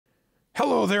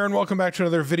Hello there and welcome back to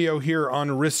another video here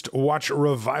on Wristwatch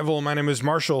Revival. My name is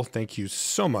Marshall. Thank you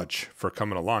so much for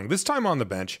coming along. This time on the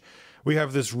bench, we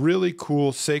have this really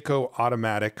cool Seiko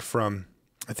automatic from,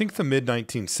 I think, the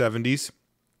mid-1970s.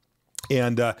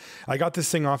 And I got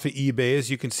this thing off of eBay. As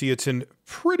you can see, it's in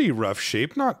pretty rough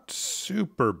shape. Not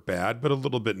super bad, but a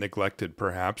little bit neglected,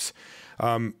 perhaps.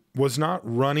 Was not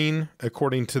running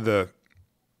according to the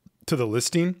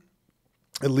listing,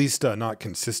 at least not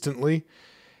consistently.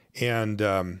 And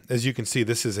as you can see,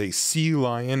 this is a Sea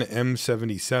Lion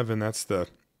M77.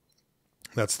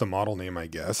 That's the model name, I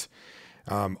guess.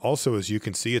 Also, as you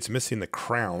can see, it's missing the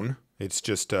crown. It's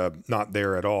just not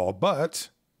there at all.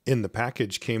 But in the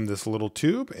package came this little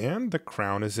tube, and the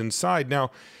crown is inside.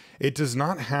 Now, it does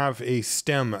not have a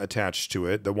stem attached to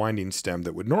it, the winding stem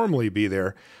that would normally be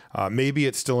there. Maybe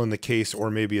it's still in the case,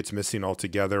 or maybe it's missing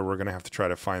altogether. We're going to have to try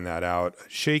to find that out.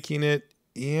 Shaking it,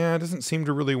 yeah, it doesn't seem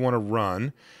to really want to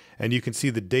run. And you can see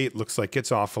the date looks like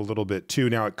it's off a little bit too.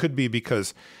 Now, it could be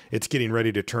because it's getting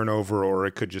ready to turn over, or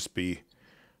it could just be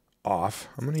off.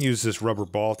 I'm going to use this rubber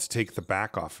ball to take the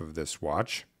back off of this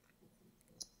watch.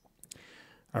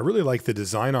 I really like the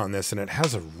design on this, and it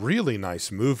has a really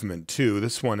nice movement too.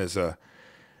 This one is the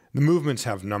movements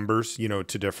have numbers, you know,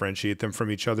 to differentiate them from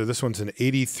each other. This one's an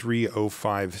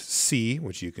 8305C,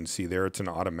 which you can see there. It's an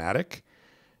automatic.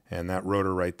 And that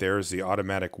rotor right there is the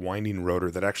automatic winding rotor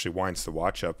that actually winds the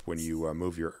watch up when you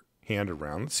move your hand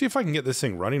around. Let's see if I can get this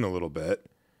thing running a little bit.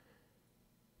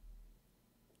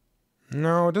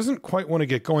 No, it doesn't quite want to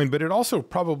get going, but it also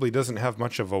probably doesn't have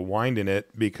much of a wind in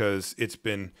it because it's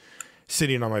been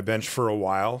sitting on my bench for a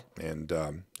while. And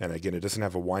again, it doesn't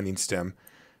have a winding stem,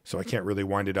 so I can't really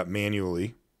wind it up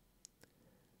manually.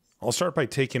 I'll start by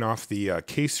taking off the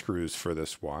case screws for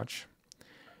this watch.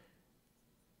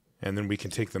 And then we can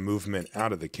take the movement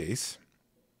out of the case.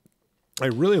 I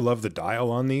really love the dial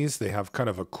on these. They have kind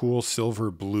of a cool silver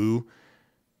blue.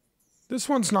 This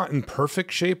one's not in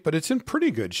perfect shape, but it's in pretty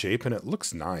good shape, and it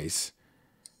looks nice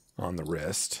on the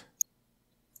wrist.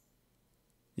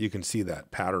 You can see that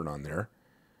pattern on there.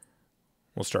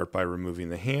 We'll start by removing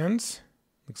the hands.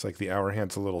 Looks like the hour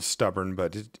hand's a little stubborn,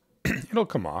 but it'll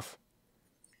come off.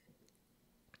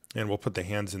 And we'll put the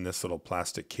hands in this little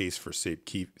plastic case for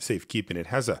safekeeping. It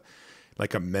has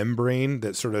like a membrane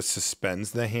that sort of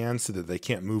suspends the hands so that they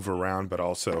can't move around, but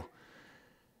also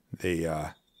they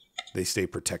stay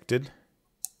protected.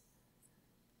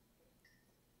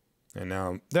 And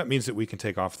now that means that we can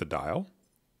take off the dial.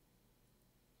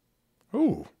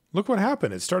 Oh, look what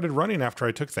happened. It started running after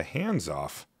I took the hands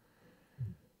off.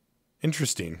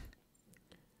 Interesting.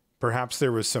 Perhaps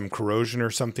there was some corrosion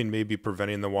or something maybe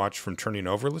preventing the watch from turning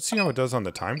over. Let's see how it does on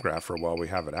the time grapher while we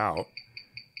have it out.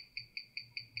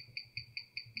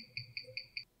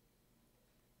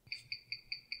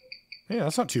 Yeah,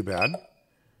 that's not too bad.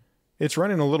 It's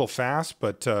running a little fast,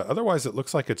 but otherwise it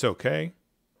looks like it's okay.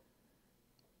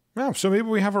 Yeah, so maybe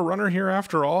we have a runner here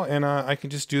after all, and I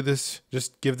can just do this,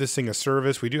 just give this thing a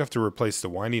service. We do have to replace the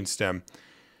winding stem.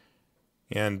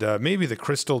 And maybe the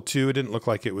crystal too. It didn't look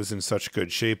like it was in such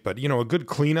good shape, but you know, a good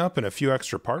cleanup and a few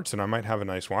extra parts, and I might have a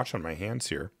nice watch on my hands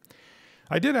here.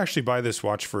 I did actually buy this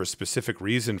watch for a specific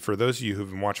reason. For those of you who've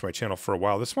been watching my channel for a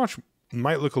while, this watch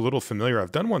might look a little familiar.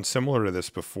 I've done one similar to this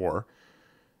before.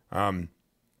 After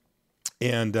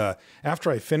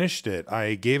I finished it,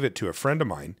 I gave it to a friend of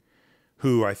mine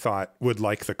who I thought would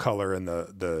like the color and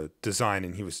the design,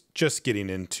 and he was just getting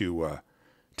into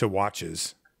to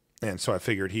watches. And so I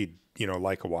figured he'd, you know,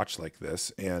 like a watch like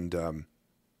this. And,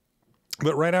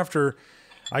 but right after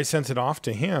I sent it off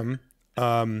to him,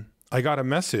 I got a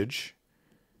message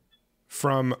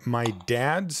from my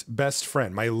dad's best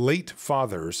friend, my late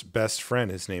father's best friend.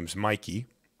 His name's Mikey.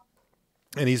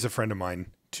 And he's a friend of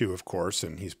mine too, of course.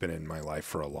 And he's been in my life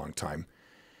for a long time.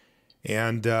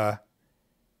 And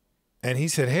he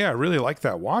said, "Hey, I really like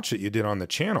that watch that you did on the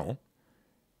channel.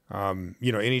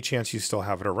 You know, any chance you still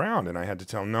have it around?" And I had to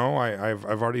tell him, no, I've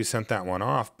already sent that one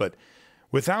off. But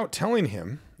without telling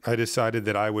him, I decided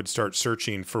that I would start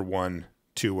searching for one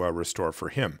to restore for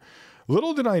him.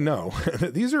 Little did I know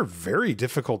that these are very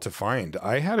difficult to find.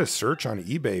 I had a search on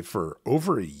eBay for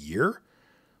over a year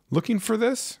looking for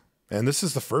this. And this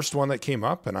is the first one that came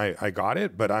up, and I got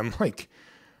it. But I'm like,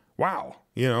 wow,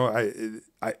 you know,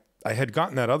 I had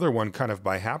gotten that other one kind of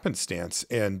by happenstance,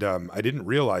 and I didn't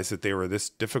realize that they were this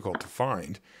difficult to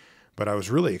find. But I was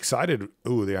really excited.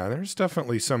 Ooh, yeah, there's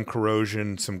definitely some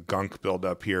corrosion, some gunk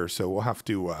buildup here, so we'll have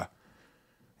to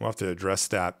address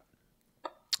that.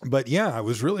 But yeah, I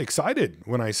was really excited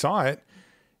when I saw it,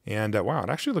 and wow, it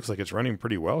actually looks like it's running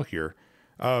pretty well here.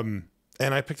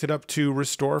 And I picked it up to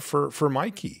restore for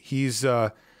Mikey. He's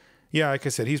yeah, like I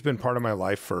said, he's been part of my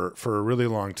life for a really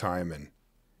long time. And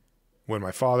when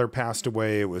my father passed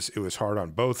away, it was hard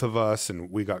on both of us,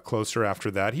 and we got closer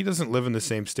after that. He doesn't live in the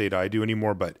same state I do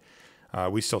anymore, but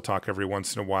we still talk every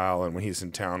once in a while. And when he's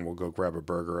in town, we'll go grab a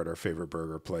burger at our favorite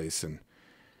burger place. And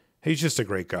he's just a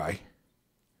great guy.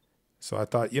 So I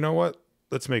thought, you know what?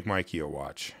 Let's make Mikey a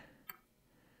watch.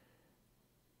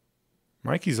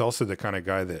 Mikey's also the kind of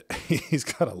guy that he's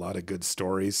got a lot of good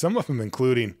stories, some of them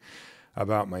including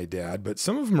about my dad, but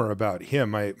some of them are about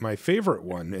him. My favorite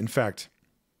one, in fact,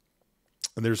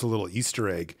 there's a little Easter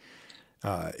egg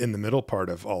in the middle part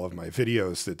of all of my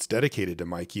videos that's dedicated to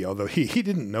Mikey, although he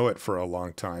didn't know it for a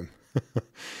long time.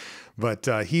 But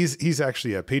he's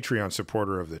actually a Patreon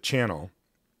supporter of the channel,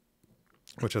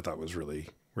 which I thought was really,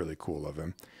 really cool of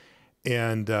him.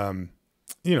 And,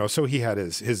 so he had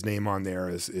his name on there,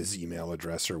 his email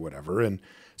address or whatever. And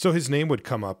so his name would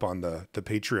come up on the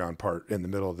Patreon part in the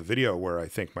middle of the video where I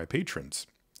thank my patrons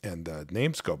and the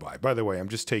names go by the way, I'm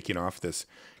just taking off this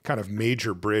kind of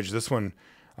major bridge. This one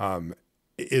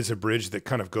is a bridge that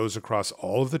kind of goes across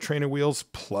all of the train of wheels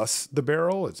plus the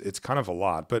barrel. It's kind of a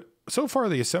lot, but so far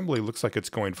the assembly looks like it's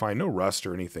going fine. No rust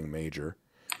or anything major.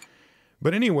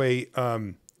 But anyway,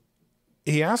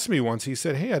 he asked me once, he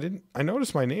said, hey, I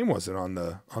noticed my name wasn't on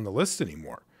the list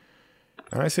anymore.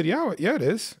 And I said, yeah, it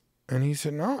is. And he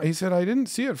said, no, he said, I didn't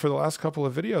see it for the last couple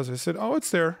of videos. I said, oh, it's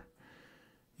there.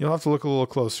 You'll have to look a little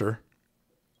closer.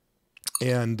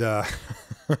 And,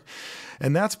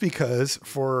 and that's because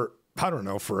for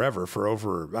forever, for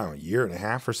over a year and a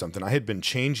half or something, I had been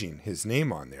changing his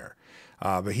name on there.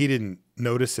 But he didn't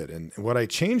notice it. And what I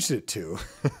changed it to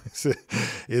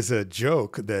is a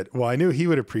joke that, well, I knew he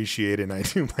would appreciate, and I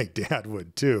knew my dad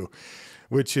would too,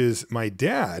 which is my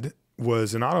dad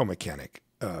was an auto mechanic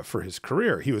for his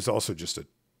career. He was also just a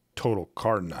total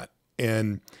car nut.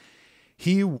 And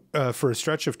he, for a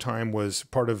stretch of time, was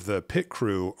part of the pit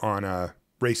crew on a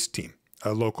race team,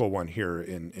 a local one here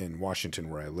in Washington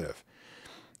where I live.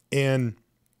 And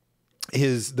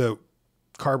the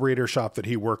carburetor shop that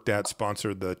he worked at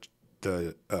sponsored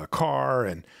the car,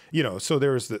 and so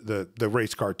there was the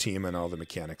race car team and all the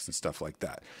mechanics and stuff like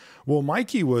that. Well,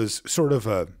 Mikey was sort of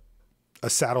a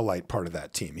satellite part of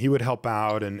that team. He would help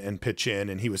out and pitch in,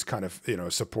 and he was kind of a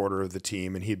supporter of the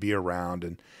team, and he'd be around,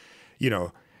 and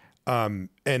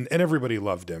and everybody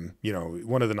loved him.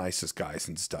 One of the nicest guys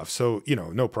and stuff. So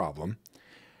no problem.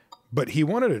 But he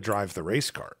wanted to drive the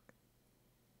race car,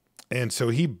 and so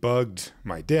he bugged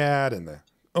my dad and the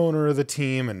owner of the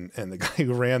team and the guy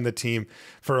who ran the team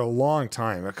for a long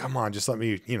time. Like, come on, just let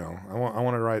me, I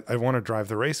want to drive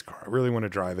the race car. I really want to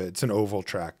drive it. It's an oval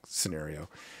track scenario.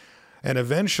 And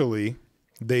eventually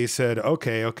they said,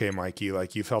 okay, Mikey,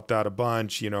 like you've helped out a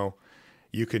bunch,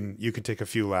 you can take a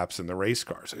few laps in the race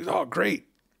car. So he's, oh, great.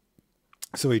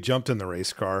 So he jumped in the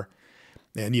race car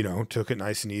and, took it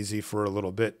nice and easy for a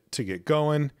little bit to get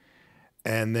going.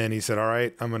 And then he said, all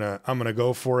right, I'm going to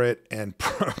go for it, and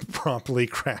promptly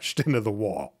crashed into the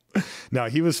wall. Now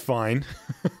he was fine.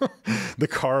 The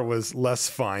car was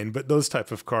less fine, but those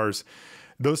type of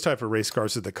race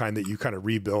cars are the kind that you kind of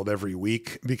rebuild every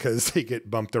week because they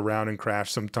get bumped around and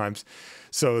crash sometimes.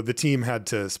 So the team had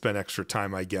to spend extra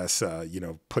time, I guess,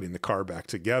 putting the car back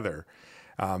together.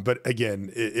 But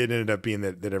again, it ended up being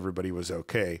that everybody was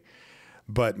okay.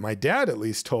 But my dad at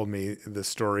least told me the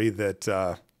story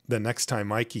that, the next time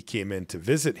Mikey came in to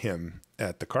visit him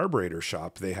at the carburetor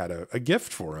shop, they had a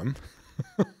gift for him.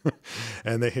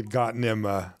 And they had gotten him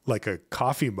like a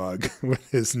coffee mug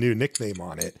with his new nickname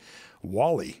on it,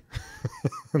 Wally.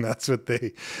 And that's what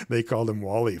they called him,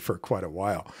 Wally, for quite a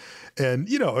while. And,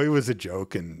 it was a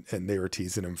joke, and they were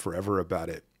teasing him forever about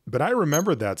it. But I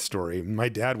remember that story. My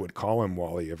dad would call him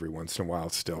Wally every once in a while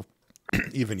still,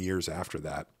 even years after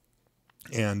that.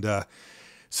 And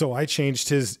so I changed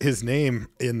his name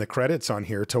in the credits on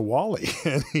here to Wally,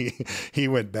 and he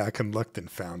went back and looked and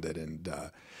found it. And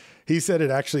he said it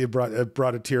actually brought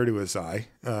a tear to his eye,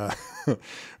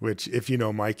 which, if you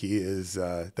know Mikey, is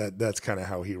that's kind of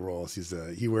how he rolls.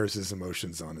 He wears his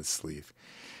emotions on his sleeve.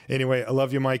 Anyway, I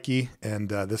love you, Mikey, and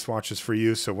this watch is for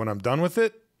you. So when I'm done with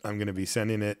it, I'm going to be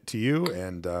sending it to you,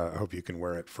 and I hope you can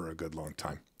wear it for a good long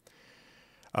time.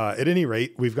 At any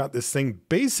rate, we've got this thing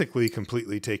basically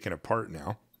completely taken apart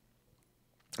now.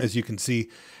 As you can see,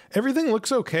 everything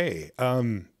looks okay.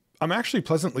 I'm actually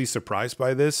pleasantly surprised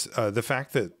by this. The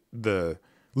fact that the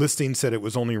listing said it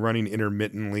was only running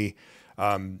intermittently,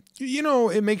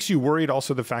 it makes you worried.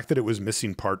 Also, the fact that it was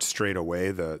missing parts straight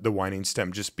away, the winding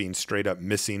stem just being straight up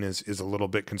missing is a little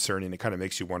bit concerning. It kind of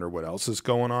makes you wonder what else is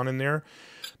going on in there.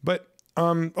 But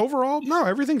Overall, no,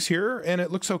 everything's here and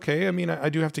it looks okay. I mean, I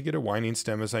do have to get a winding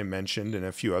stem, as I mentioned, and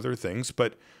a few other things,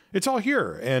 but it's all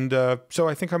here. And so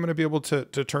I think I'm going to be able to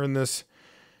turn this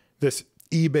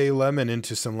eBay lemon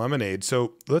into some lemonade.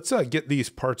 So let's get these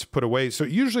parts put away. So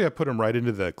usually I put them right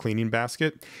into the cleaning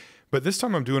basket, but this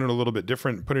time I'm doing it a little bit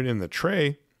different, put it in the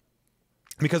tray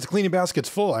because the cleaning basket's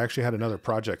full. I actually had another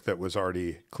project that was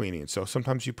already cleaning. So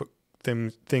sometimes you put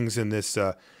things in this,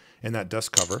 in that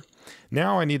dust cover.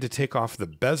 Now I need to take off the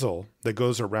bezel that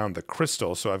goes around the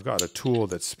crystal. So I've got a tool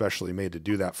that's specially made to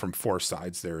do that from 4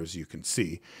 sides there, as you can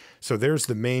see. So there's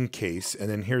the main case, and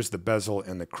then here's the bezel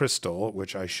and the crystal,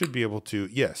 which I should be able to,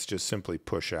 yes, just simply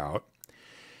push out.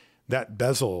 That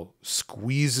bezel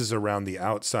squeezes around the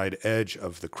outside edge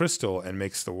of the crystal and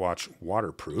makes the watch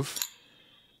waterproof.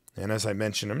 And as I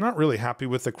mentioned, I'm not really happy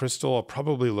with the crystal. I'll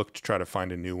probably look to try to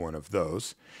find a new one of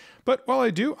those. But while I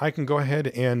do, I can go ahead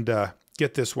and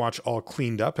get this watch all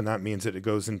cleaned up, and that means that it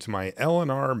goes into my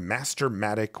L&R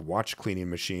Mastermatic watch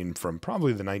cleaning machine from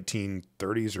probably the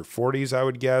 1930s or 40s, I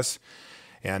would guess.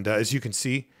 And as you can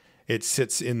see, it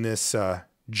sits in this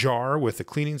jar with a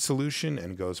cleaning solution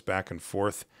and goes back and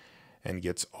forth and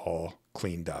gets all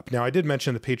cleaned up. Now, I did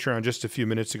mention the Patreon just a few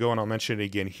minutes ago, and I'll mention it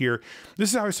again here.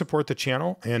 This is how I support the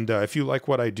channel, and if you like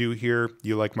what I do here,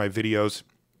 you like my videos,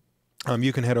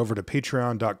 you can head over to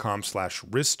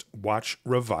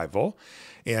patreon.com/wristwatchrevival.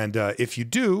 And if you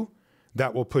do,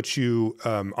 that will put you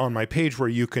on my page where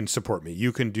you can support me.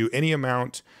 You can do any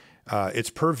amount. It's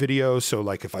per video. So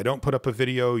like if I don't put up a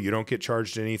video, you don't get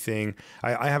charged anything.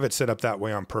 I have it set up that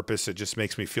way on purpose. It just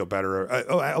makes me feel better.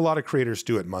 A lot of creators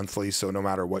do it monthly. So no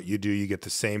matter what you do, you get the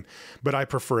same. But I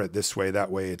prefer it this way.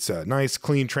 That way it's a nice,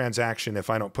 clean transaction. If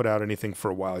I don't put out anything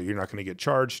for a while, you're not going to get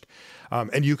charged.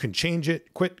 And you can change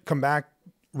it, quit, come back,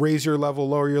 raise your level,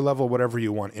 lower your level, whatever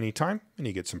you want anytime. And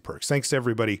you get some perks. Thanks to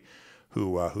everybody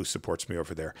who supports me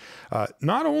over there.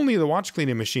 Not only the watch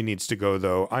cleaning machine needs to go,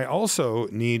 though, I also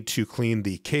need to clean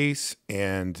the case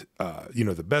and,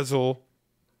 the bezel,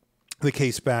 the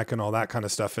case back, and all that kind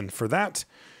of stuff. And for that,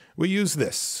 we use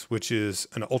this, which is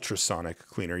an ultrasonic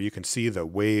cleaner. You can see the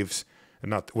waves,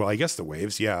 the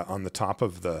waves, on the top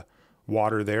of the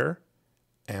water there.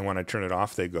 And when I turn it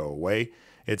off, they go away.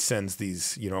 It sends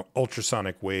these,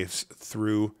 ultrasonic waves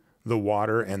through the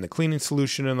water and the cleaning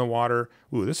solution in the water.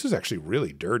 Ooh, this is actually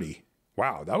really dirty.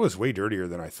 Wow, that was way dirtier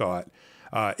than I thought.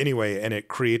 Anyway, and it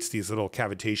creates these little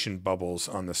cavitation bubbles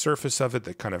on the surface of it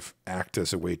that kind of act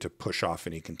as a way to push off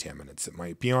any contaminants that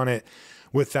might be on it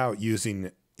without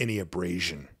using any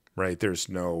abrasion, right? There's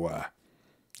no,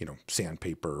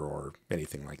 sandpaper or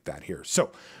anything like that here.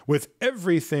 So with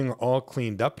everything all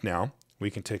cleaned up now, we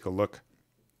can take a look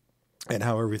at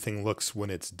how everything looks when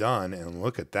it's done. And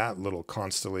look at that little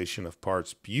constellation of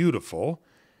parts. Beautiful.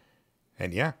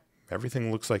 And yeah,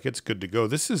 everything looks like it's good to go.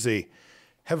 This is a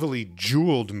heavily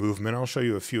jeweled movement. I'll show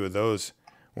you a few of those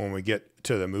when we get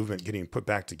to the movement getting put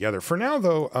back together. For now,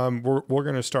 though, we're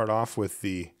going to start off with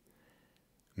the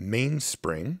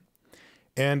mainspring.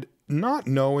 And not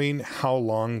knowing how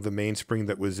long the mainspring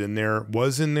that was in there,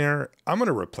 I'm going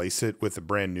to replace it with a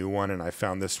brand new one. And I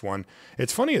found this one.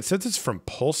 It's funny. It says it's from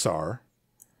Pulsar,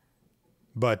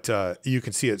 but you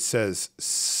can see it says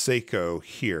Seiko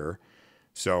here.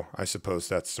 So I suppose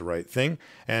that's the right thing.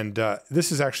 And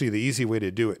this is actually the easy way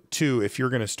to do it too. If you're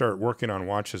going to start working on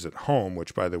watches at home,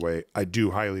 which by the way, I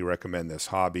do highly recommend this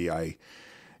hobby.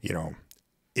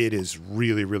 It is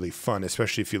really, really fun,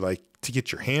 especially if you like to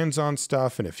get your hands on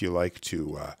stuff and if you like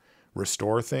to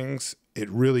restore things. It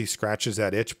really scratches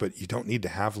that itch, but you don't need to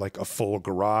have like a full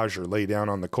garage or lay down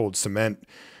on the cold cement,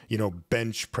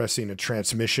 bench pressing a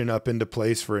transmission up into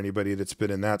place. For anybody that's been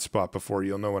in that spot before,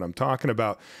 you'll know what I'm talking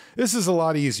about. This is a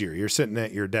lot easier. You're sitting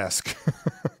at your desk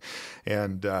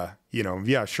and,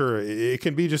 sure, it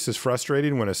can be just as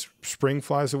frustrating when a spring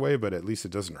flies away, but at least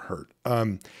it doesn't hurt.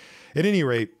 At any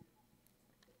rate,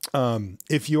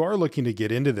 if you are looking to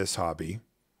get into this hobby,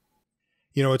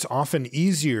 it's often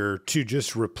easier to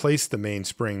just replace the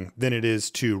mainspring than it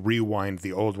is to rewind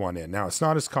the old one in. Now, it's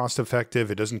not as cost effective.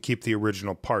 It doesn't keep the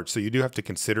original parts. So you do have to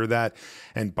consider that.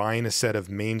 And buying a set of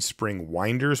mainspring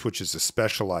winders, which is a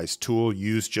specialized tool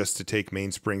used just to take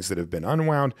mainsprings that have been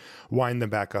unwound, wind them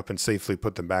back up and safely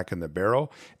put them back in the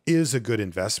barrel, is a good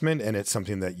investment. And it's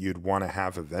something that you'd want to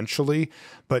have eventually.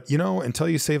 But, until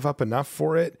you save up enough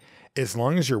for it, as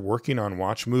long as you're working on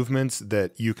watch movements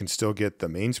that you can still get the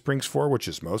mainsprings for, which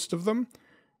is most of them,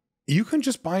 you can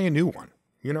just buy a new one.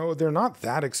 They're not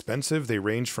that expensive. They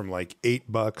range from like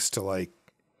 $8 to like,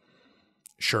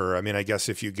 sure. I mean, I guess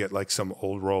if you get like some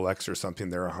old Rolex or something,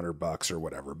 they're $100 or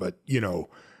whatever. But,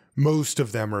 most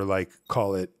of them are like,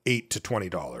 call it $8 to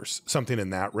 $20, something in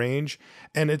that range.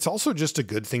 And it's also just a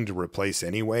good thing to replace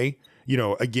anyway. You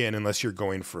know, again, unless you're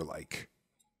going for like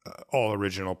all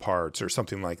original parts or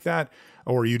something like that,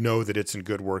 or you know that it's in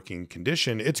good working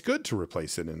condition, it's good to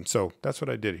replace it. And so that's what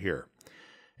I did here.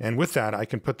 And with that, I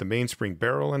can put the mainspring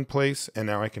barrel in place, and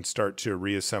now I can start to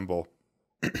reassemble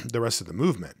the rest of the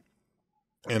movement.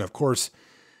 And of course,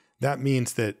 that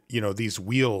means that, you know, these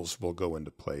wheels will go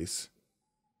into place,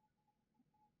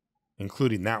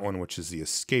 including that one, which is the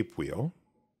escape wheel.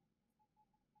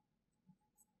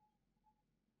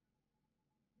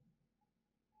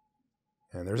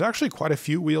 And there's actually quite a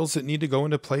few wheels that need to go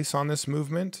into place on this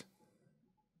movement.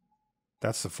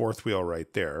 That's the fourth wheel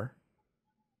right there.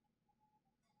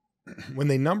 When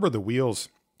they number the wheels,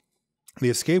 the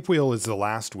escape wheel is the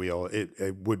last wheel.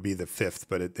 It would be the fifth,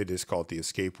 but they just call it the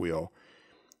escape wheel.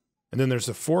 And then there's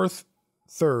the fourth,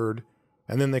 third,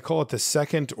 and then they call it the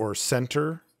second or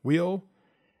center wheel.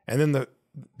 And then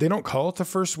they don't call it the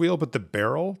first wheel, but the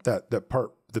barrel, that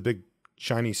part, the big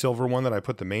shiny silver one that I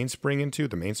put the mainspring into,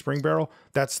 the mainspring barrel,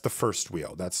 that's the first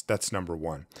wheel. That's number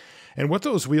one. And what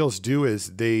those wheels do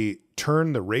is they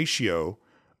turn the ratio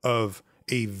of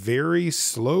a very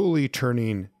slowly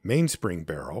turning mainspring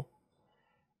barrel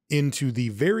into the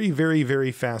very, very,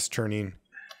 very fast turning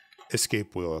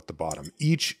escape wheel at the bottom.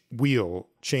 Each wheel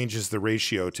changes the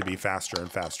ratio to be faster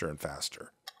and faster and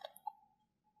faster.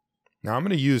 Now I'm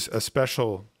going to use a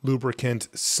special lubricant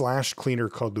 / cleaner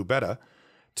called Lubetta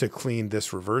to clean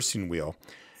this reversing wheel.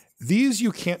 These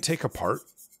you can't take apart.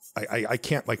 I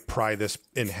can't like pry this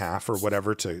in half or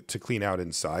whatever to clean out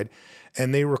inside.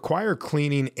 And they require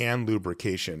cleaning and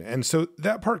lubrication. And so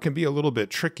that part can be a little bit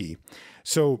tricky.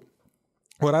 So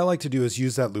what I like to do is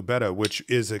use that Lubetta, which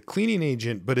is a cleaning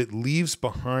agent, but it leaves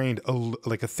behind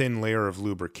like a thin layer of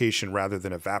lubrication rather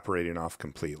than evaporating off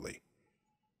completely.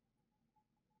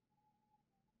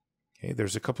 Okay,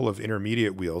 there's a couple of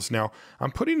intermediate wheels. Now,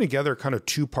 I'm putting together kind of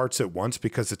two parts at once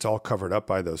because it's all covered up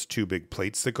by those two big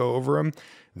plates that go over them.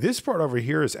 This part over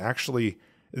here is actually,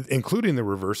 including the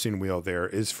reversing wheel there,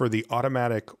 is for the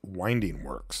automatic winding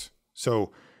works.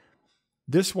 So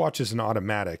this watch is an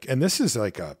automatic, and this is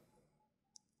like a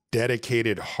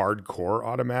dedicated hardcore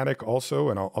automatic also,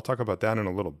 and I'll talk about that in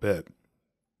a little bit.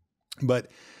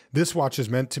 But this watch is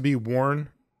meant to be worn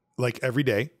like every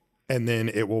day, and then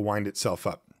it will wind itself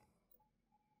up.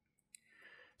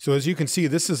 So as you can see,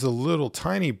 this is a little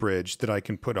tiny bridge that I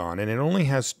can put on, and it only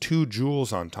has 2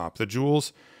 jewels on top. The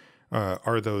jewels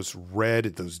are those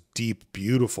red, those deep,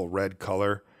 beautiful red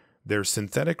color. They're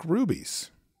synthetic rubies.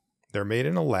 They're made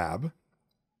in a lab,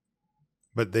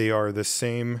 but they are the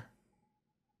same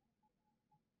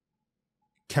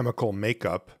chemical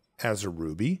makeup as a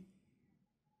ruby,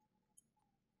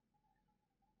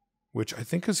 which I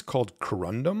think is called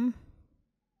corundum.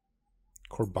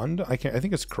 Corbunda, I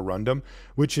think it's corundum,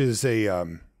 which is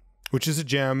a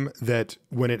gem that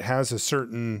when it has a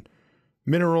certain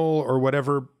mineral or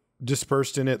whatever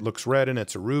dispersed in it, looks red and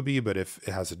it's a ruby, but if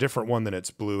it has a different one, then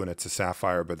it's blue and it's a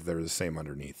sapphire, but they're the same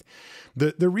underneath.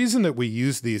 The reason that we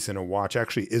use these in a watch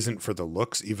actually isn't for the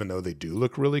looks, even though they do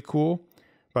look really cool.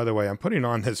 By the way, I'm putting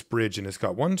on this bridge and it's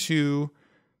got 1, 2,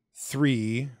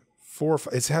 3, 4,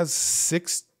 5. It has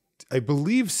 6, I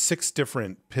believe 6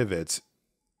 different pivots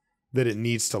that it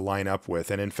needs to line up with.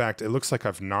 And in fact, it looks like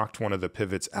I've knocked one of the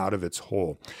pivots out of its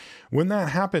hole. When that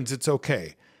happens, it's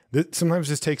okay. Sometimes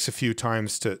this takes a few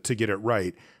times to get it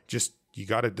right. Just,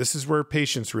 this is where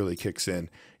patience really kicks in.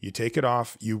 You take it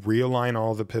off, you realign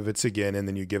all the pivots again, and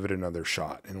then you give it another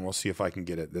shot. And we'll see if I can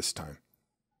get it this time.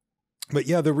 But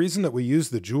yeah, the reason that we use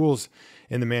the jewels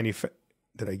in the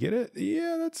did I get it?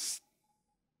 Yeah,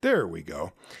 there we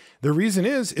go. The reason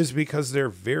is because they're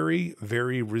very,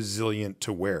 very resilient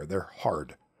to wear. They're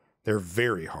hard. They're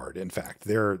very hard. In fact,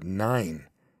 they're 9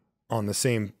 on the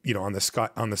same, on the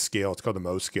scale. It's called the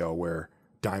Mohs scale, where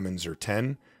diamonds are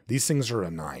 10. These things are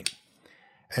a 9.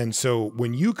 And so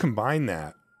when you combine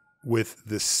that with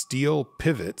the steel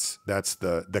pivots, that's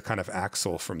the kind of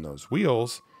axle from those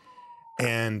wheels,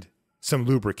 and some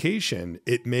lubrication,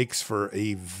 it makes for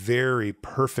a very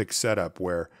perfect setup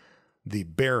where the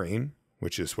bearing,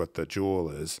 which is what the jewel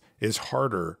is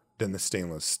harder than the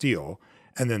stainless steel.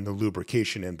 And then the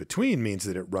lubrication in between means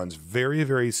that it runs very,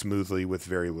 very smoothly with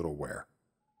very little wear.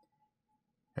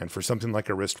 And for something like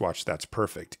a wristwatch, that's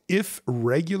perfect. If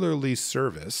regularly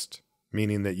serviced,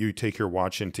 meaning that you take your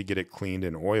watch in to get it cleaned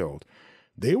and oiled,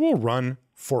 they will run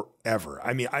forever.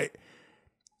 I mean,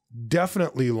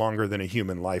 definitely longer than a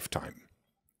human lifetime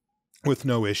with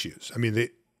no issues. I mean,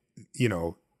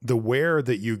 the wear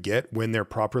that you get when they're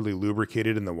properly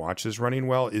lubricated and the watch is running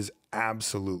well is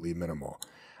absolutely minimal.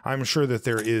 I'm sure that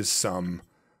there is some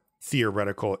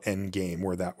theoretical end game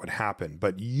where that would happen.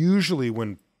 But usually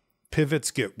when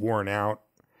pivots get worn out,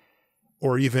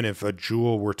 or even if a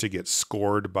jewel were to get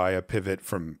scored by a pivot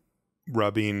from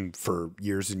rubbing for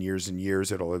years and years and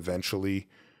years, it'll eventually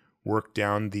work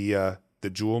down the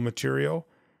jewel material,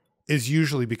 is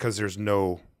usually because there's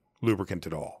no lubricant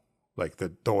at all. Like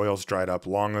the oil's dried up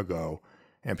long ago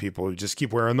and people just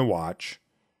keep wearing the watch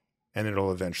and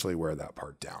it'll eventually wear that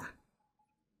part down.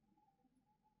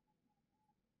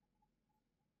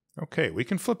 Okay, we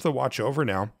can flip the watch over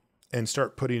now and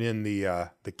start putting in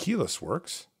the keyless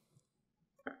works.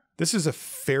 This is a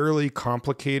fairly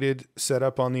complicated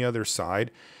setup on the other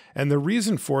side. And the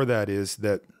reason for that is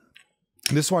that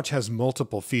this watch has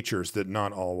multiple features that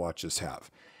not all watches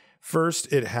have.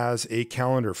 First, it has a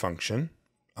calendar function.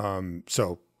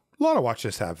 So a lot of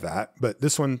watches have that, but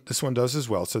this one does as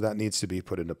well. So that needs to be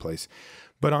put into place.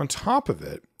 But on top of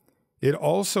it, it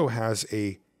also has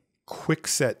a quick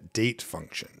set date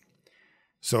function.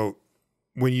 So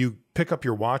when you pick up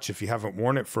your watch, if you haven't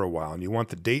worn it for a while and you want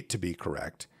the date to be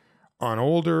correct, on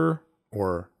older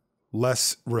or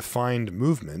less refined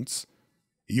movements,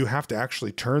 you have to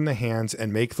actually turn the hands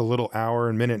and make the little hour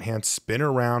and minute hand spin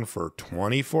around for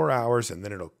 24 hours, and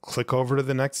then it'll click over to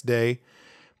the next day.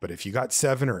 But if you got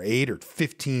 7 or 8 or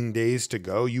 15 days to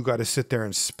go, you got to sit there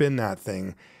and spin that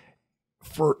thing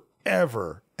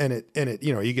forever. And it,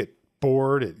 you get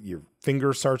bored, your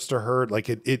finger starts to hurt. Like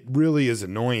it really is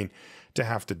annoying to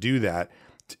have to do that.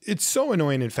 It's so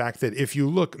annoying, in fact, that if you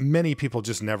look, many people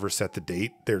just never set the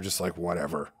date. They're just like,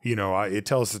 whatever, it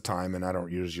tells the time and I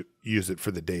don't use it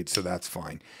for the date. So that's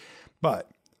fine. But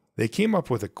they came up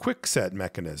with a quick set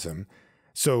mechanism.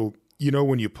 So,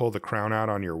 when you pull the crown out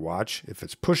on your watch, if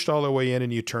it's pushed all the way in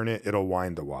and you turn it, it'll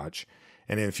wind the watch.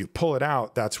 And then if you pull it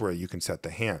out, that's where you can set the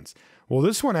hands. Well,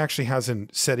 this one actually has a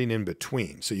setting in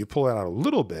between. So you pull it out a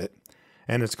little bit,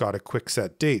 and it's got a quick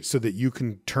set date so that you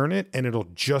can turn it and it'll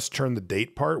just turn the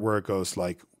date part where it goes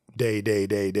like day,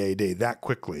 that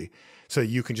quickly. So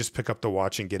you can just pick up the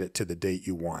watch and get it to the date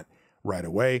you want right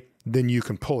away. Then you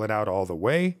can pull it out all the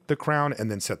way, the crown,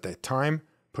 and then set the time,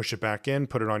 push it back in,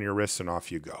 put it on your wrist, and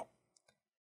off you go.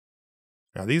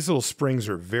 Now, these little springs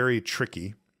are very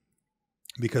tricky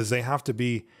because they have to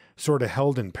be sort of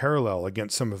held in parallel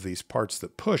against some of these parts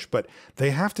that push, but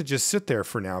they have to just sit there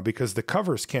for now because the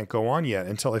covers can't go on yet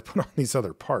until I put on these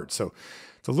other parts. So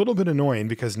it's a little bit annoying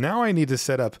because now I need to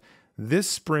set up this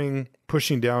spring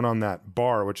pushing down on that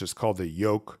bar, which is called the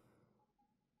yoke,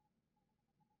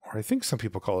 or I think some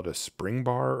people call it a spring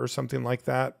bar or something like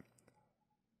that.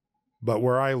 But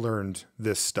where I learned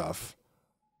this stuff,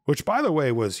 which by the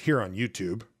way was here on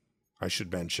YouTube, I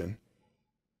should mention,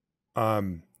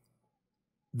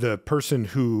 the person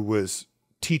who was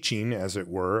teaching, as it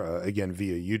were, again,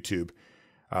 via YouTube,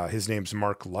 his name's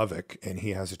Mark Lovick, and he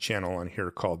has a channel on here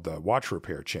called the Watch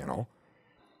Repair Channel.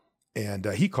 And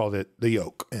he called it the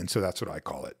yoke, and so that's what I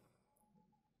call it.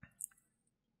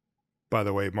 By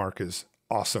the way, Mark is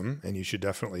awesome, and you should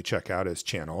definitely check out his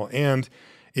channel. And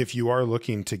if you are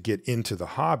looking to get into the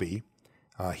hobby,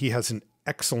 he has an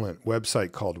excellent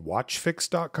website called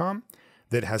watchfix.com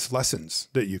that has lessons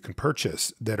that you can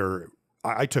purchase that are...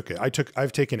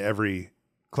 I've taken every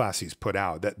class he's put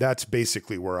out. That's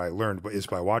basically where I learned, is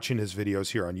by watching his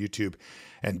videos here on YouTube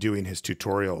and doing his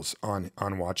tutorials on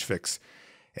WatchFix.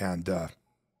 And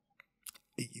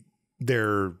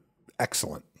they're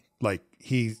excellent. Like,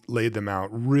 he laid them out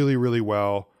really, really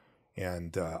well.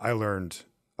 And I learned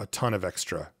a ton of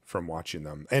extra from watching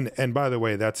them. And by the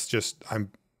way, that's just,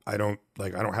 I don't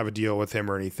have a deal with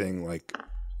him or anything. Like,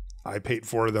 I paid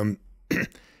for them.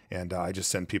 And I just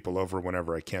send people over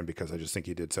whenever I can because I just think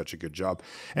he did such a good job.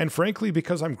 And frankly,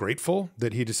 because I'm grateful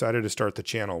that he decided to start the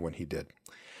channel when he did.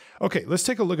 Okay, let's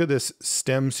take a look at this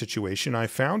stem situation. I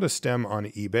found a stem on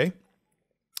eBay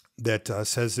that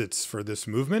says it's for this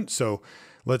movement. So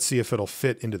let's see if it'll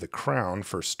fit into the crown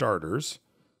for starters.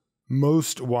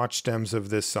 Most watch stems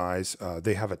of this size,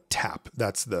 they have a tap.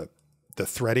 That's the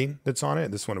threading that's on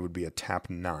it. This one would be a tap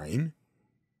 9.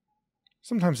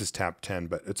 Sometimes it's tap 10,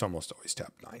 but it's almost always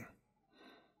tap 9.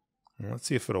 And let's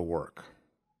see if it'll work.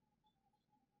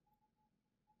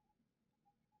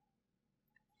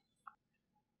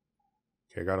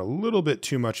 Okay, I got a little bit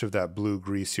too much of that blue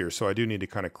grease here, so I do need to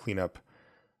kind of clean up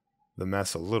the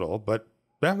mess a little, but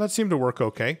that seemed to work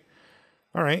okay.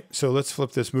 All right, so let's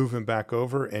flip this movement back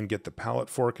over and get the pallet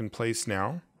fork in place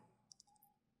now.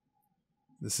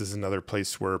 This is another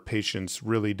place where patience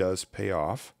really does pay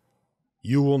off.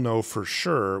 You will know for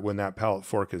sure when that pallet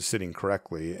fork is sitting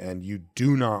correctly, and you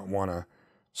do not want to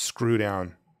screw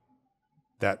down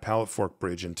that pallet fork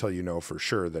bridge until you know for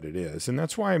sure that it is. And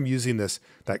that's why I'm using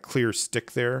that clear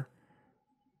stick there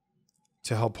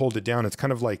to help hold it down. It's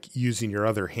kind of like using your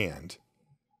other hand,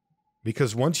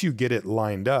 because once you get it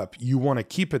lined up, you want to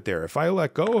keep it there. If I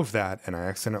let go of that and I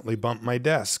accidentally bump my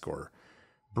desk or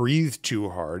breathe too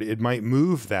hard, it might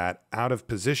move that out of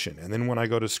position. And then when I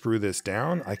go to screw this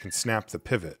down, I can snap the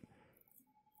pivot.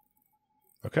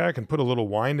 Okay, I can put a little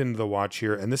wind into the watch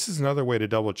here, and this is another way to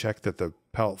double check that the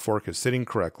pallet fork is sitting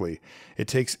correctly. It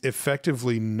takes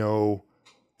effectively no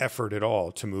effort at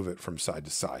all to move it from side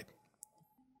to side.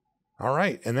 All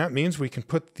right, and that means we can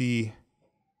put the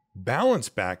balance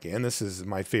back in. This is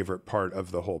my favorite part of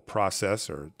the whole process,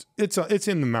 or it's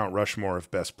in the Mount Rushmore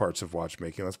of best parts of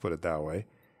watchmaking, let's put it that way.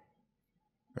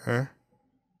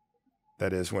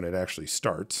 That is when it actually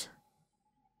starts.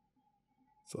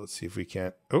 So let's see if we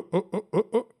can't.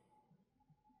 Oh.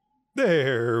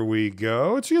 There we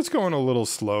go. It's going a little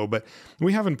slow, but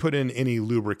we haven't put in any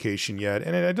lubrication yet.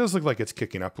 And it does look like it's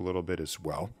kicking up a little bit as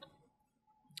well.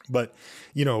 But,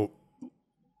 you know,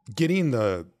 getting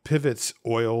the pivots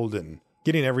oiled and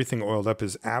getting everything oiled up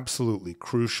is absolutely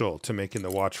crucial to making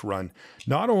the watch run,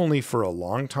 not only for a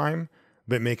long time,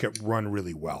 but make it run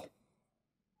really well.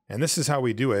 And this is how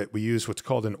we do it. We use what's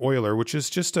called an oiler, which is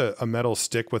just a metal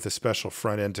stick with a special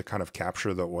front end to kind of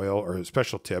capture the oil, or a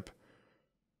special tip.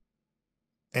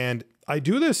 And I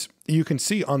do this, you can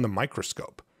see, on the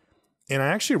microscope. And I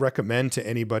actually recommend to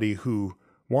anybody who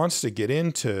wants to get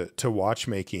into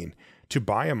watchmaking to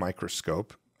buy a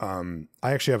microscope. I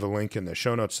actually have a link in the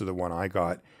show notes to the one I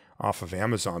got off of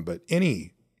Amazon, but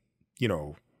any, you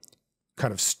know,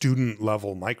 kind of student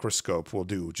level microscope will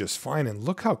do just fine. And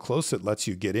look how close it lets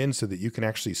you get in so that you can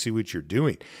actually see what you're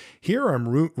doing. Here I'm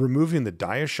removing the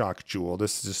Diashock jewel.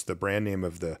 This is just the brand name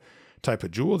of the type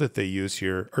of jewel that they use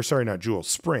here, or sorry, not jewel,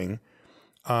 spring.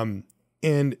 And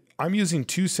I'm using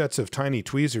 2 sets of tiny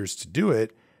tweezers to do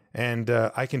it. And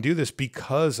I can do this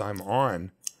because I'm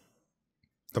on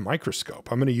the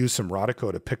microscope. I'm going to use some Rodico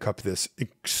to pick up this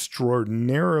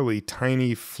extraordinarily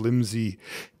tiny, flimsy,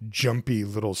 jumpy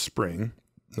little spring.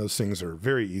 Those things are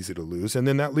very easy to lose. And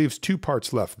then that leaves 2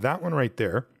 parts left. That one right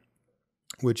there,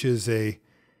 which is a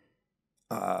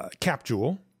cap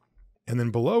jewel. And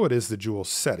then below it is the jewel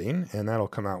setting, and that'll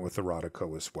come out with the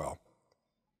Rodico as well.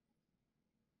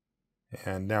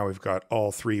 And now we've got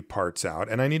all 3 parts out.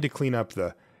 And I need to clean up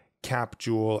the cap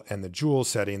jewel and the jewel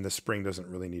setting. The spring doesn't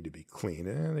really need to be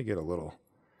clean. They get a little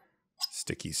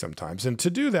sticky sometimes. And to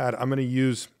do that, I'm going to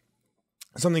use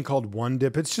something called One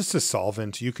Dip. It's just a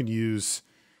solvent. You can use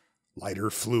lighter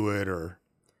fluid, or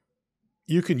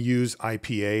you can use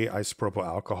IPA, isopropyl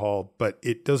alcohol, but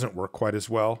it doesn't work quite as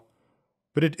well.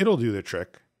 But it'll do the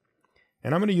trick.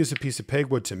 And I'm going to use a piece of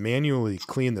pegwood to manually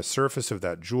clean the surface of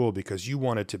that jewel, because you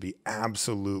want it to be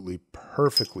absolutely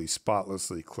perfectly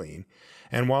spotlessly clean.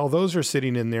 And while those are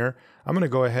sitting in there, I'm going to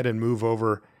go ahead and move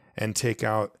over and take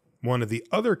out one of the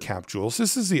other cap jewels.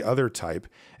 This is the other type.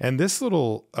 And this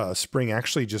little spring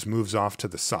actually just moves off to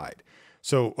the side.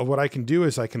 So what I can do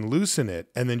is I can loosen it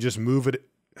and then just move it.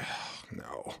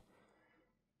 No.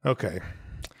 Okay.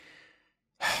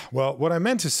 Well, what I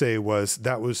meant to say was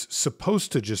that was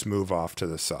supposed to just move off to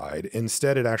the side.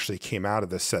 Instead, it actually came out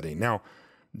of the setting. Now,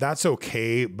 that's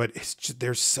okay, but it's just,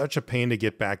 there's such a pain to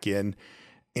get back in,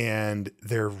 and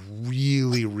they're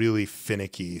really, really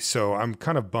finicky. So I'm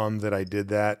kind of bummed that I did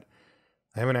that.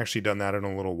 I haven't actually done that in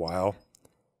a little while.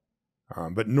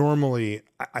 But normally,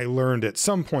 I learned at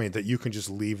some point that you can just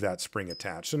leave that spring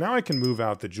attached. So now I can move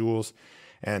out the jewels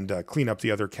and clean up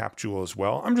the other cap jewel as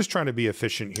well. I'm just trying to be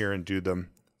efficient here and do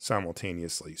them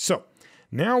simultaneously. So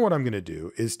now what I'm going to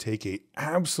do is take a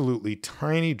absolutely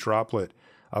tiny droplet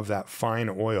of that fine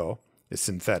oil, the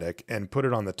synthetic, and put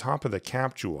it on the top of the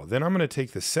cap jewel. Then I'm going to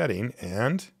take the setting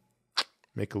and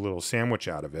make a little sandwich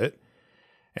out of it.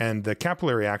 And the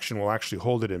capillary action will actually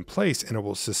hold it in place, and it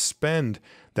will suspend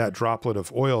that droplet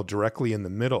of oil directly in the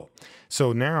middle.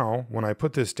 So now when I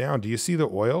put this down, do you see the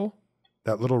oil?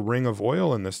 That little ring of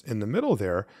oil in the middle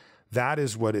there, that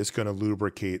is what is going to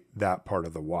lubricate that part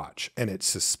of the watch. And it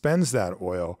suspends that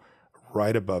oil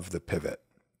right above the pivot.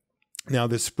 Now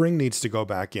the spring needs to go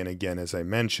back in again, as I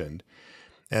mentioned.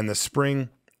 And the spring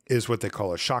is what they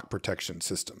call a shock protection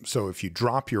system. So if you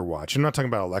drop your watch, I'm not talking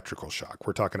about electrical shock.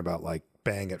 We're talking about like,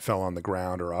 bang, it fell on the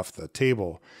ground or off the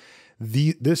table.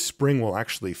 This spring will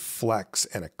actually flex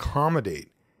and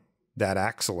accommodate that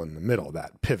axle in the middle,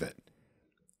 that pivot.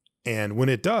 And when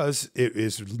it does, it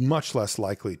is much less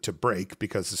likely to break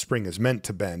because the spring is meant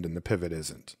to bend and the pivot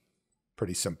isn't.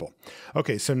 Pretty simple.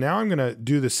 Okay, so now I'm going to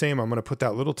do the same. I'm going to put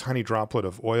that little tiny droplet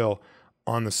of oil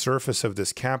on the surface of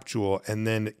this cap jewel and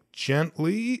then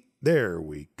gently There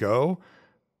we go.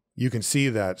 You can see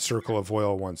that circle of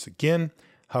oil once again,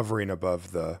 hovering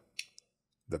above the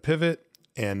pivot.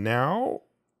 And now,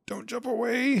 don't jump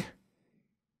away.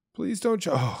 Please don't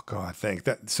jump. Oh, God, thank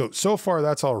that. So far,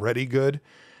 that's already good.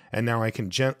 And now I can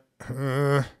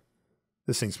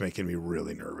this thing's making me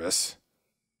really nervous.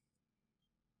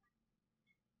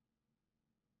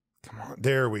 Come on.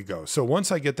 There we go. So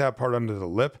once I get that part under the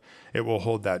lip, it will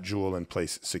hold that jewel in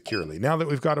place securely. Now that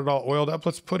we've got it all oiled up,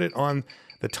 let's put it on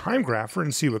the time grapher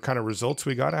and see what kind of results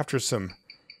we got after some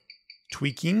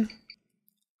tweaking.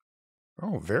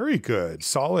 Oh, very good.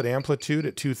 Solid amplitude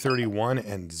at 231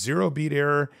 and 0 beat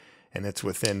error. And it's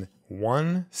within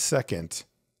 1 second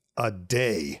a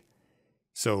day.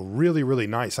 So really, really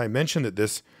nice. I mentioned that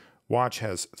this watch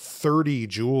has 30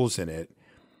 jewels in it.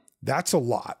 That's a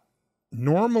lot.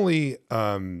 Normally,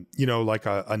 like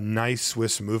a nice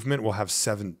Swiss movement will have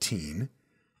 17.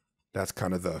 That's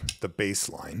kind of the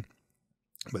baseline.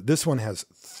 But this one has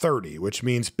 30, which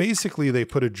means basically they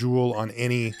put a jewel on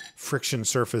any friction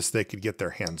surface they could get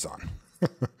their hands on.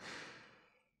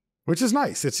 Which is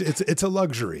nice. It's a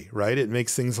luxury, right? It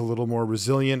makes things a little more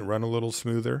resilient, run a little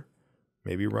smoother,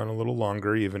 maybe run a little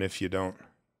longer, even if you don't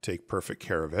take perfect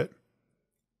care of it.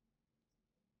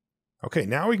 Okay,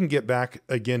 now we can get back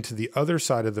again to the other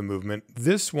side of the movement.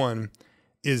 This one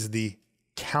is the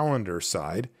calendar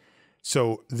side.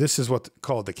 So this is what's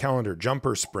called the calendar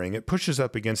jumper spring. It pushes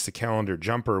up against the calendar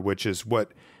jumper, which is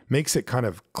what makes it kind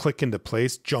of click into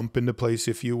place, jump into place,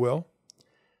 if you will.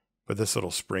 But this little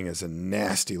spring is a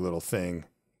nasty little thing.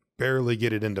 Barely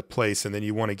get it into place, and then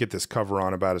you want to get this cover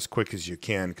on about as quick as you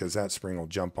can because that spring will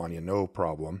jump on you, no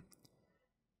problem.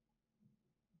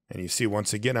 And you see,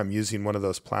 once again, I'm using one of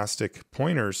those plastic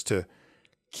pointers to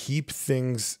keep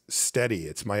things steady.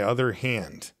 It's my other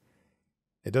hand.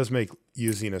 It does make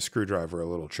using a screwdriver a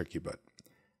little tricky, but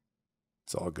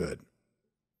it's all good.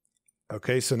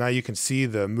 Okay, so now you can see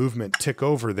the movement tick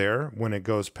over there when it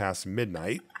goes past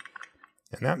midnight.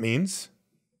 And that means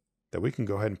that we can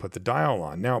go ahead and put the dial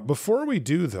on. Now, before we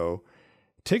do, though,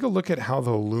 take a look at how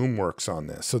the loom works on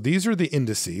this. So these are the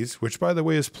indices, which, by the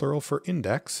way, is plural for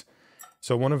index.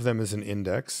 So one of them is an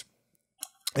index,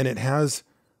 and it has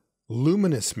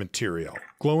luminous material,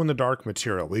 glow-in-the-dark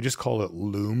material. We just call it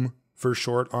loom for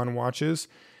short on watches.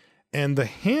 And the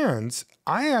hands,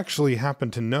 I actually happen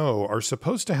to know, are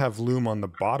supposed to have loom on the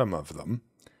bottom of them,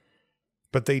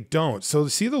 but they don't. So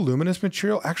see, the luminous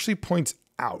material actually points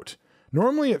out.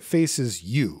 Normally it faces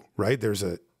you, right? There's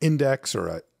an index or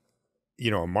a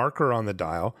marker on the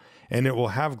dial, and it will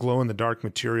have glow-in-the-dark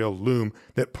material loom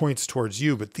that points towards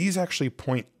you, but these actually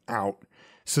point out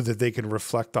so that they can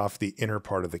reflect off the inner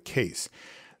part of the case.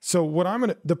 So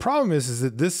the problem is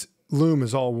that this loom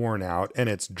is all worn out, and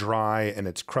it's dry, and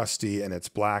it's crusty, and it's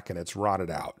black, and it's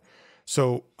rotted out.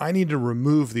 So I need to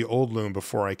remove the old loom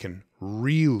before I can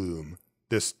re-loom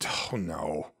this. Oh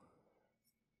no.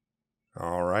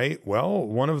 All right, well,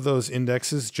 one of those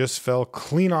indexes just fell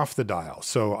clean off the dial.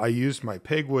 So I used my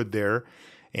pegwood there,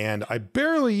 and I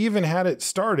barely even had it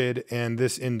started, and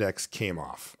this index came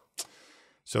off.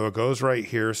 So it goes right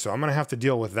here. So I'm going to have to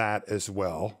deal with that as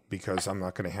well, because I'm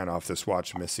not going to hand off this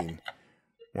watch missing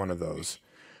one of those.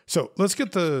 So let's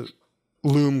get the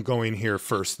loom going here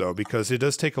first, though, because it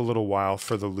does take a little while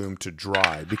for the loom to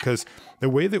dry, because the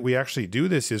way that we actually do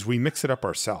this is we mix it up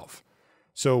ourselves.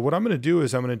 So what I'm going to do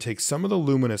is I'm going to take some of the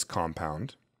luminous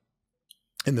compound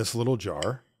in this little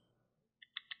jar.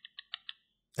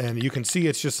 And you can see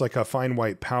it's just like a fine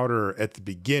white powder at the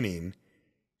beginning,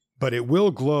 but it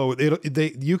will glow.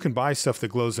 You can buy stuff that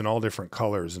glows in all different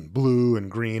colors, and blue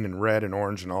and green and red and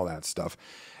orange and all that stuff.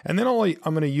 And then all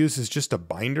I'm going to use is just a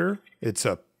binder. It's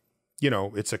a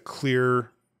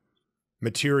clear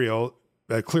material,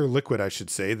 a clear liquid, I should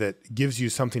say, that gives you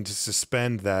something to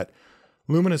suspend that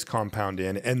luminous compound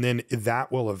in, and then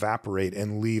that will evaporate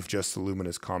and leave just the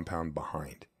luminous compound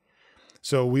behind.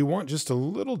 So we want just a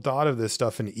little dot of this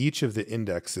stuff in each of the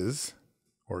indexes,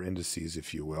 or indices,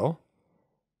 if you will.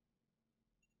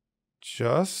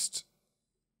 Just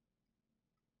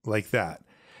like that.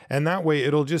 And that way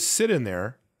it'll just sit in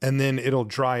there, and then it'll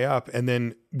dry up, and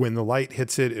then when the light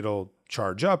hits it, it'll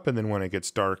charge up, and then when it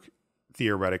gets dark,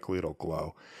 theoretically it'll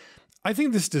glow. I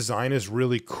think this design is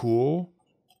really cool.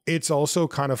 It's also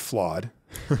kind of flawed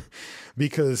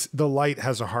because the light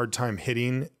has a hard time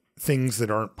hitting things that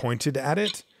aren't pointed at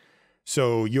it.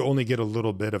 So you only get a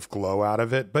little bit of glow out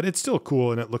of it, but it's still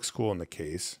cool, and it looks cool in the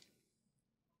case.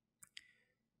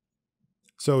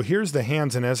 So here's the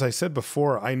hands. And as I said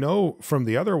before, I know from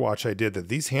the other watch I did that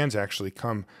these hands actually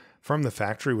come from the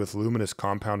factory with luminous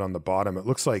compound on the bottom. It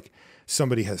looks like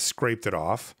somebody has scraped it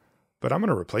off, but I'm going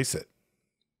to replace it.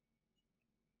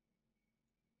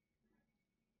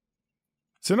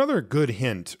 It's another good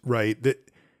hint, right?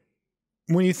 That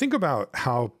when you think about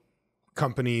how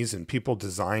companies and people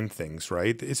design things,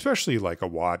 right? Especially like a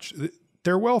watch,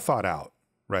 they're well thought out,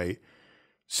 right?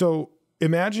 So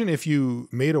imagine if you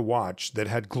made a watch that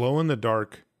had glow in the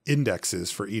dark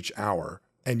indexes for each hour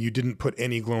and you didn't put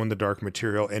any glow in the dark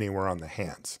material anywhere on the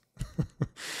hands.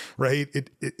 Right?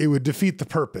 It would defeat the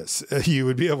purpose. You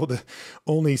would be able to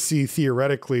only see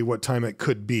theoretically what time it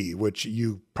could be, which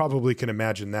you probably can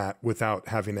imagine that without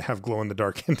having to have glow in the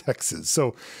dark indexes.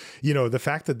 So, the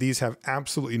fact that these have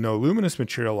absolutely no luminous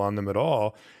material on them at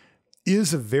all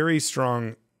is a very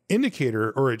strong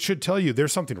indicator, or it should tell you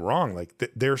there's something wrong.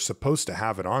 Like they're supposed to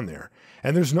have it on there,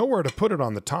 and there's nowhere to put it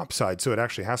on the top side. So it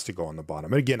actually has to go on the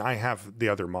bottom. And again, I have the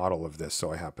other model of this,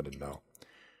 so I happen to know.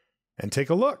 And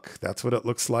take a look. That's what it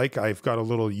looks like. I've got a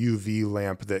little UV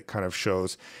lamp that kind of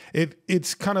shows it.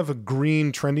 It's kind of a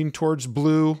green trending towards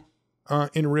blue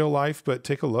in real life, but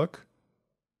take a look.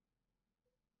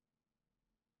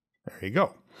 There you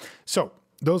go. So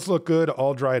those look good,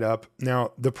 all dried up.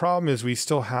 Now, the problem is we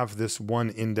still have this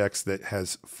one index that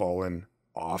has fallen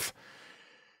off.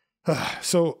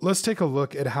 So let's take a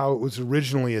look at how it was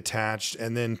originally attached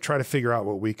and then try to figure out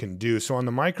what we can do. So on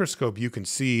the microscope, you can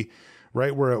see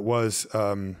right where it was,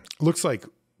 looks like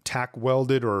tack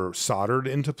welded or soldered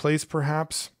into place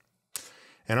perhaps.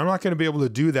 And I'm not going to be able to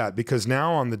do that because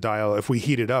now on the dial, if we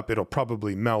heat it up, it'll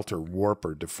probably melt or warp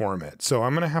or deform it. So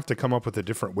I'm going to have to come up with a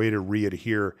different way to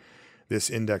re-adhere this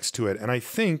index to it. And I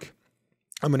think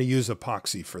I'm going to use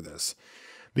epoxy for this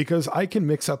because I can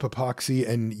mix up epoxy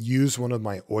and use one of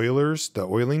my oilers, the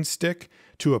oiling stick,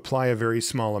 to apply a very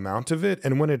small amount of it.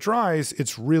 And when it dries,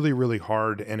 it's really, really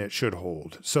hard and it should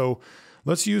hold. So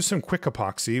let's use some quick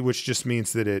epoxy, which just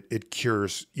means that it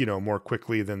cures, more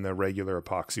quickly than the regular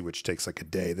epoxy, which takes like a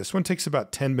day. This one takes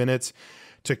about 10 minutes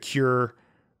to cure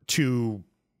to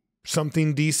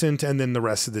something decent, and then the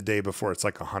rest of the day before it's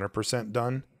like 100%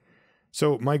 done.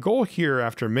 So my goal here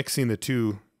after mixing the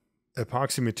two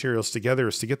epoxy materials together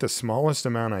is to get the smallest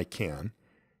amount I can.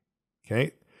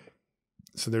 Okay.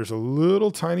 So there's a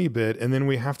little tiny bit, and then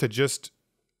we have to just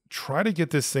try to get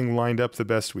this thing lined up the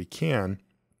best we can.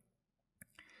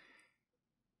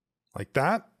 Like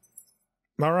that.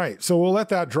 All right. So we'll let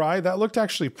that dry. That looked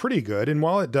actually pretty good. And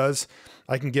while it does,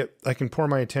 I can pour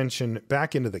my attention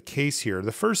back into the case here.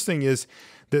 The first thing is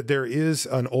that there is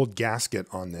an old gasket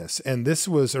on this. And this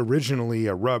was originally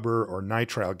a rubber or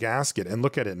nitrile gasket. And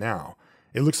look at it now.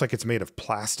 It looks like it's made of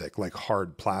plastic, like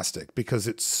hard plastic, because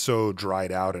it's so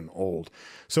dried out and old.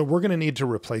 So we're going to need to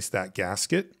replace that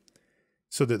gasket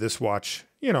so that this watch,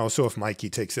 so if Mikey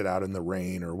takes it out in the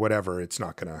rain or whatever, it's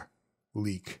not going to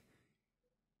leak.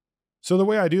 So the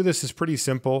way I do this is pretty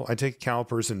simple. I take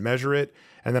calipers and measure it,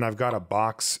 and then I've got a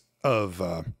box of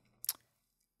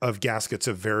gaskets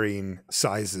of varying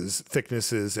sizes,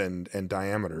 thicknesses, and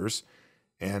diameters,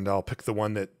 and I'll pick the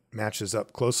one that matches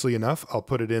up closely enough. I'll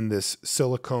put it in this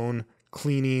silicone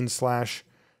cleaning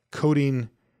 / coating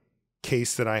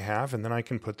case that I have, and then I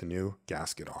can put the new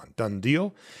gasket on. Done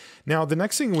deal. Now, the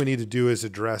next thing we need to do is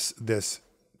address this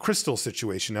crystal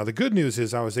situation. Now, the good news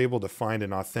is I was able to find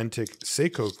an authentic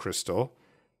Seiko crystal,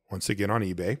 once again on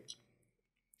eBay.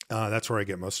 That's where I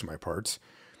get most of my parts.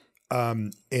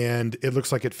 And it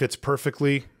looks like it fits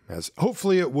perfectly, as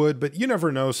hopefully it would, but you never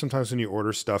know. Sometimes when you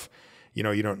order stuff, you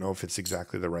don't know if it's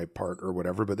exactly the right part or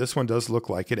whatever, but this one does look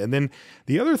like it. And then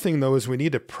the other thing though, is we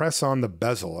need to press on the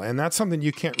bezel, and that's something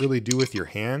you can't really do with your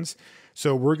hands.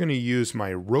 So we're going to use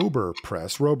my Rober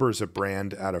press. Rober is a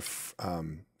brand out of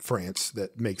France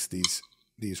that makes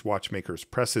these watchmakers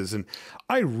presses. And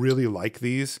I really like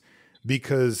these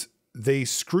because they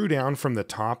screw down from the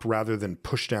top rather than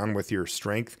push down with your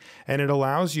strength. And it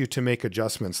allows you to make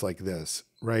adjustments like this,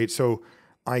 right? So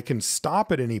I can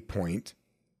stop at any point,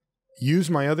 use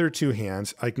my other two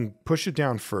hands. I can push it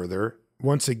down further.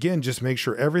 Once again, just make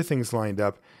sure everything's lined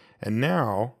up. And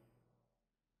now,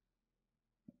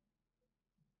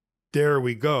 there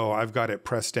we go. I've got it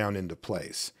pressed down into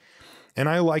place. And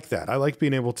I like that. I like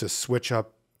being able to switch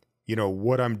up,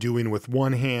 what I'm doing with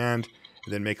one hand,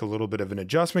 and then make a little bit of an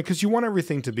adjustment because you want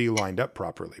everything to be lined up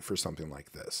properly for something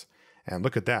like this. And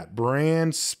look at that.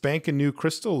 Brand spanking new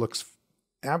crystal. Looks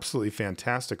absolutely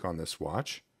fantastic on this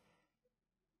watch.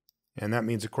 And that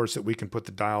means, of course, that we can put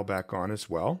the dial back on as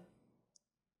well.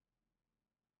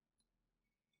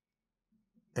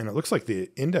 And it looks like the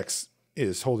index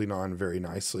is holding on very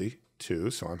nicely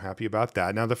too, so I'm happy about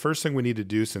that. Now, the first thing we need to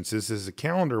do, since this is a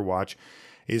calendar watch,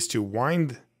 is to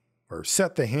wind or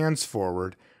set the hands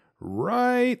forward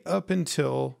right up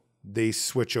until they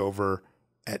switch over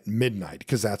at midnight,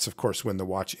 because that's, of course, when the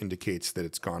watch indicates that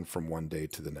it's gone from one day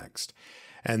to the next.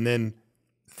 And then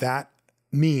that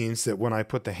means that when I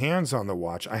put the hands on the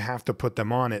watch, I have to put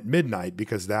them on at midnight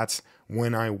because that's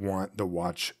when I want the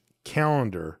watch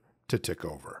calendar to tick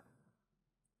over.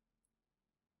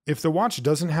 If the watch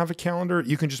doesn't have a calendar,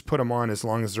 you can just put them on as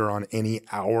long as they're on any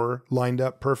hour lined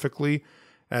up perfectly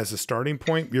as a starting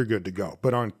point, you're good to go.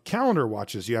 But on calendar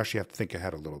watches, you actually have to think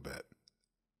ahead a little bit.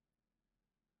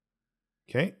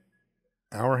 Okay,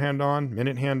 hour hand on,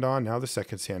 minute hand on, now the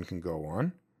seconds hand can go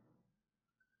on.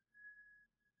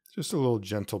 Just a little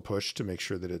gentle push to make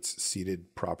sure that it's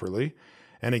seated properly.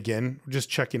 And again, just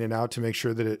checking it out to make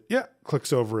sure that it,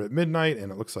 clicks over at midnight,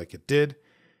 and it looks like it did.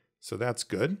 So that's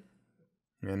good.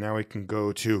 And now we can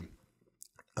go to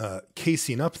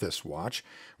casing up this watch.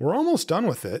 We're almost done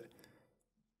with it.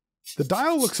 The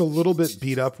dial looks a little bit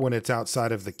beat up when it's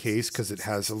outside of the case because it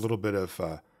has a little bit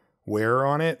of wear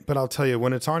on it. But I'll tell you,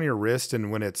 when it's on your wrist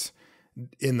and when it's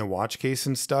in the watch case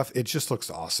and stuff, it just looks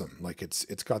awesome. Like it's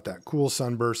got that cool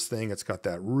sunburst thing. It's got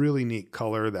that really neat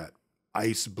color, that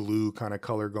ice blue kind of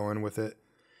color going with it.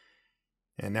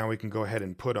 And now we can go ahead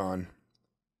and put on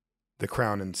the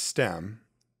crown and stem.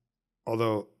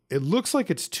 Although it looks like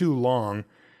it's too long,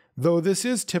 though this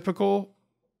is typical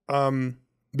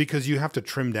because you have to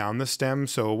trim down the stem.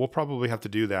 So we'll probably have to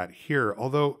do that here.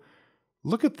 Although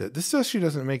look at this. This actually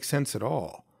doesn't make sense at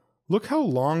all. Look how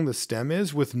long the stem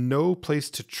is with no place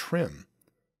to trim.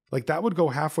 Like that would go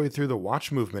halfway through the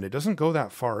watch movement. It doesn't go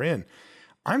that far in.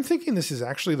 I'm thinking this is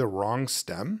actually the wrong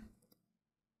stem.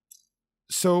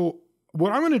 So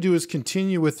what I'm going to do is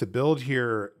continue with the build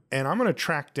here, and I'm going to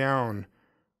track down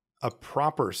a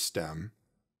proper stem.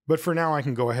 But for now, I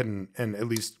can go ahead and at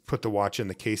least put the watch in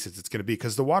the case as it's going to be,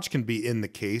 because the watch can be in the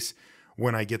case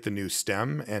when I get the new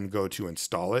stem and go to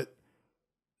install it.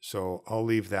 So I'll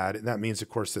leave that. And that means, of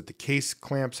course, that the case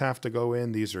clamps have to go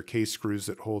in. These are case screws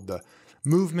that hold the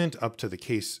movement up to the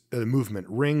case, the movement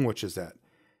ring, which is that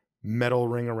metal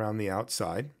ring around the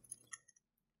outside.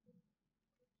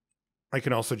 I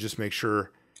can also just make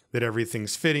sure that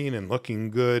everything's fitting and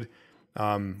looking good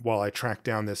while I track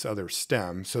down this other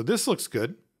stem. So this looks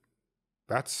good.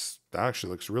 That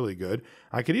actually looks really good.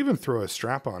 I could even throw a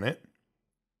strap on it.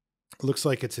 It looks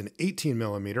like it's an 18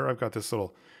 millimeter. I've got this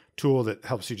little tool that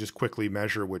helps you just quickly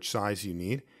measure which size you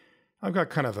need. I've got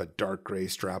kind of a dark gray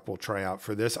strap we'll try out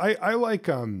for this. I like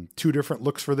two different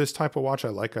looks for this type of watch. I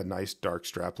like a nice dark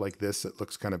strap like this that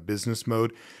looks kind of business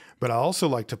mode, but I also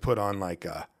like to put on like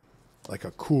a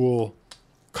cool,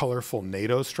 colorful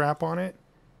NATO strap on it,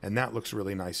 and that looks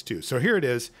really nice too. So here it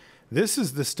is. This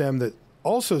is the stem that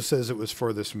also says it was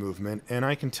for this movement, and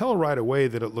I can tell right away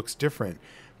that it looks different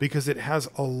because it has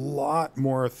a lot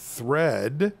more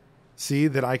thread, see,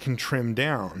 that I can trim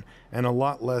down, and a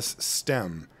lot less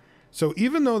stem. So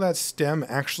even though that stem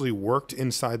actually worked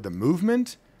inside the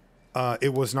movement,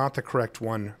 it was not the correct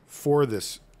one for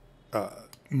this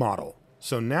model.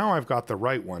 So now I've got the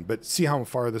right one, but see how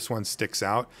far this one sticks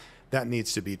out? That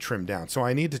needs to be trimmed down. So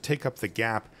I need to take up the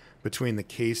gap between the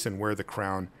case and where the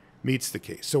crown meets the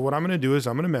case. So what I'm going to do is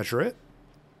I'm going to measure it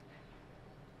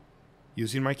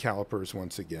using my calipers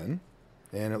once again.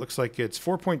 And it looks like it's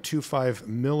 4.25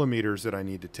 millimeters that I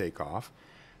need to take off.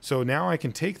 So now I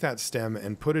can take that stem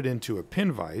and put it into a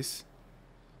pin vise.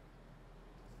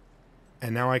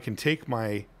 And now I can take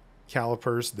my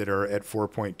calipers that are at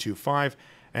 4.25,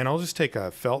 and I'll just take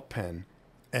a felt pen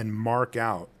and mark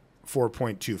out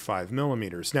 4.25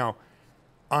 millimeters. Now,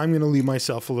 I'm going to leave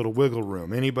myself a little wiggle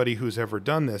room. Anybody who's ever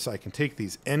done this, I can take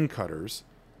these end cutters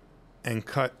and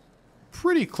cut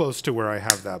pretty close to where I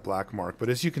have that black mark. But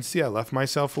as you can see, I left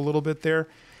myself a little bit there.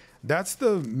 That's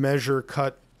the measure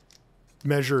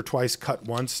twice, cut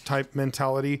once type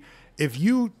mentality. If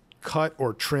you cut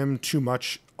or trim too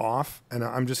much off, and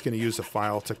I'm just going to use a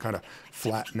file to kind of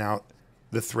flatten out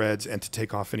the threads and to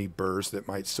take off any burrs that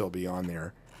might still be on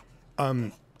there.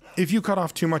 If you cut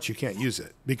off too much, you can't use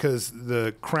it because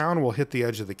the crown will hit the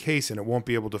edge of the case and it won't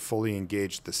be able to fully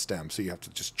engage the stem. So you have to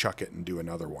just chuck it and do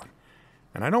another one.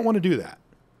 And I don't want to do that.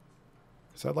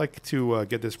 So I'd like to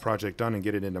get this project done and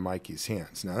get it into Mikey's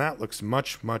hands. Now that looks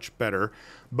much, much better,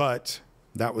 but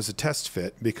that was a test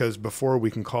fit because before we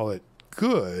can call it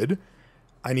good,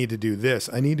 I need to do this.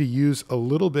 I need to use a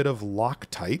little bit of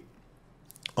Loctite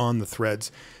on the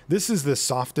threads. This is the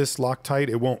softest Loctite.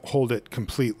 It won't hold it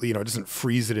completely, it doesn't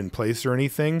freeze it in place or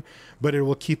anything, but it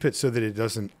will keep it so that it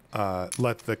doesn't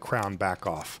let the crown back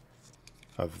off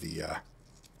of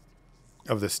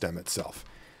the stem itself.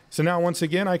 So now once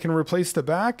again, I can replace the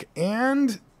back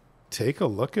and take a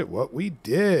look at what we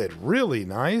did. Really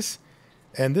nice.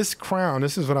 And this crown,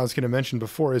 this is what I was going to mention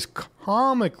before, is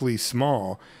comically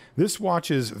small This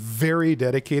watch is very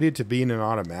dedicated to being an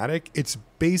automatic. It's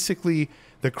basically,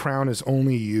 the crown is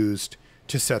only used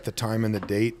to set the time and the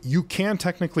date. You can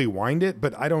technically wind it,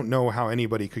 but I don't know how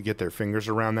anybody could get their fingers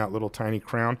around that little tiny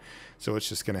crown. So it's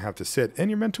just going to have to sit, and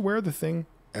you're meant to wear the thing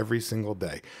every single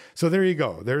day. So there you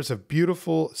go. There's a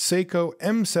beautiful Seiko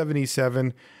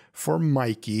M77 for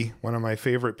Mikey, one of my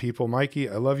favorite people. Mikey,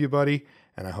 I love you, buddy,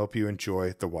 and I hope you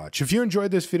enjoy the watch. If you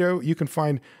enjoyed this video, you can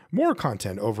find more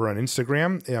content over on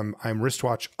Instagram. I'm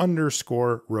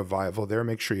wristwatch_revival there.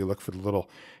 Make sure you look for the little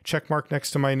check mark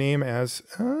next to my name, as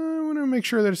I want to make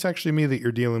sure that it's actually me that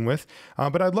you're dealing with.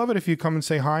 But I'd love it if you come and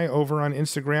say hi over on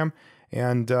Instagram.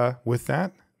 And with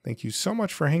that, thank you so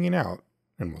much for hanging out,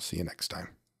 and we'll see you next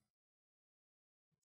time.